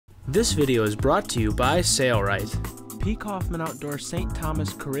This video is brought to you by Sailrite. Kaufmann Outdoor St.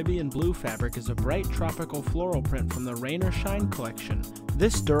 Thomas Caribbean Blue fabric is a bright tropical floral print from the Rain or Shine collection.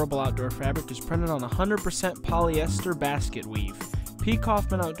 This durable outdoor fabric is printed on 100% polyester basket weave.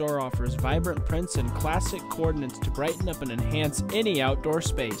 Kaufmann Outdoor offers vibrant prints and classic coordinates to brighten up and enhance any outdoor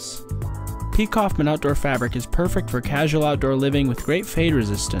space. Kaufmann Outdoor Fabric is perfect for casual outdoor living with great fade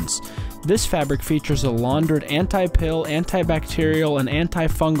resistance. This fabric features a laundered anti-pill, anti-bacterial, and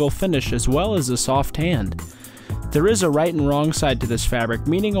anti-fungal finish as well as a soft hand. There is a right and wrong side to this fabric,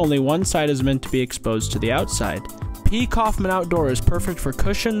 meaning only one side is meant to be exposed to the outside. Kaufmann Outdoor is perfect for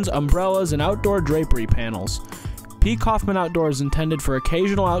cushions, umbrellas, and outdoor drapery panels. Kaufmann Outdoor is intended for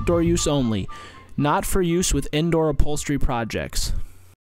occasional outdoor use only, not for use with indoor upholstery projects.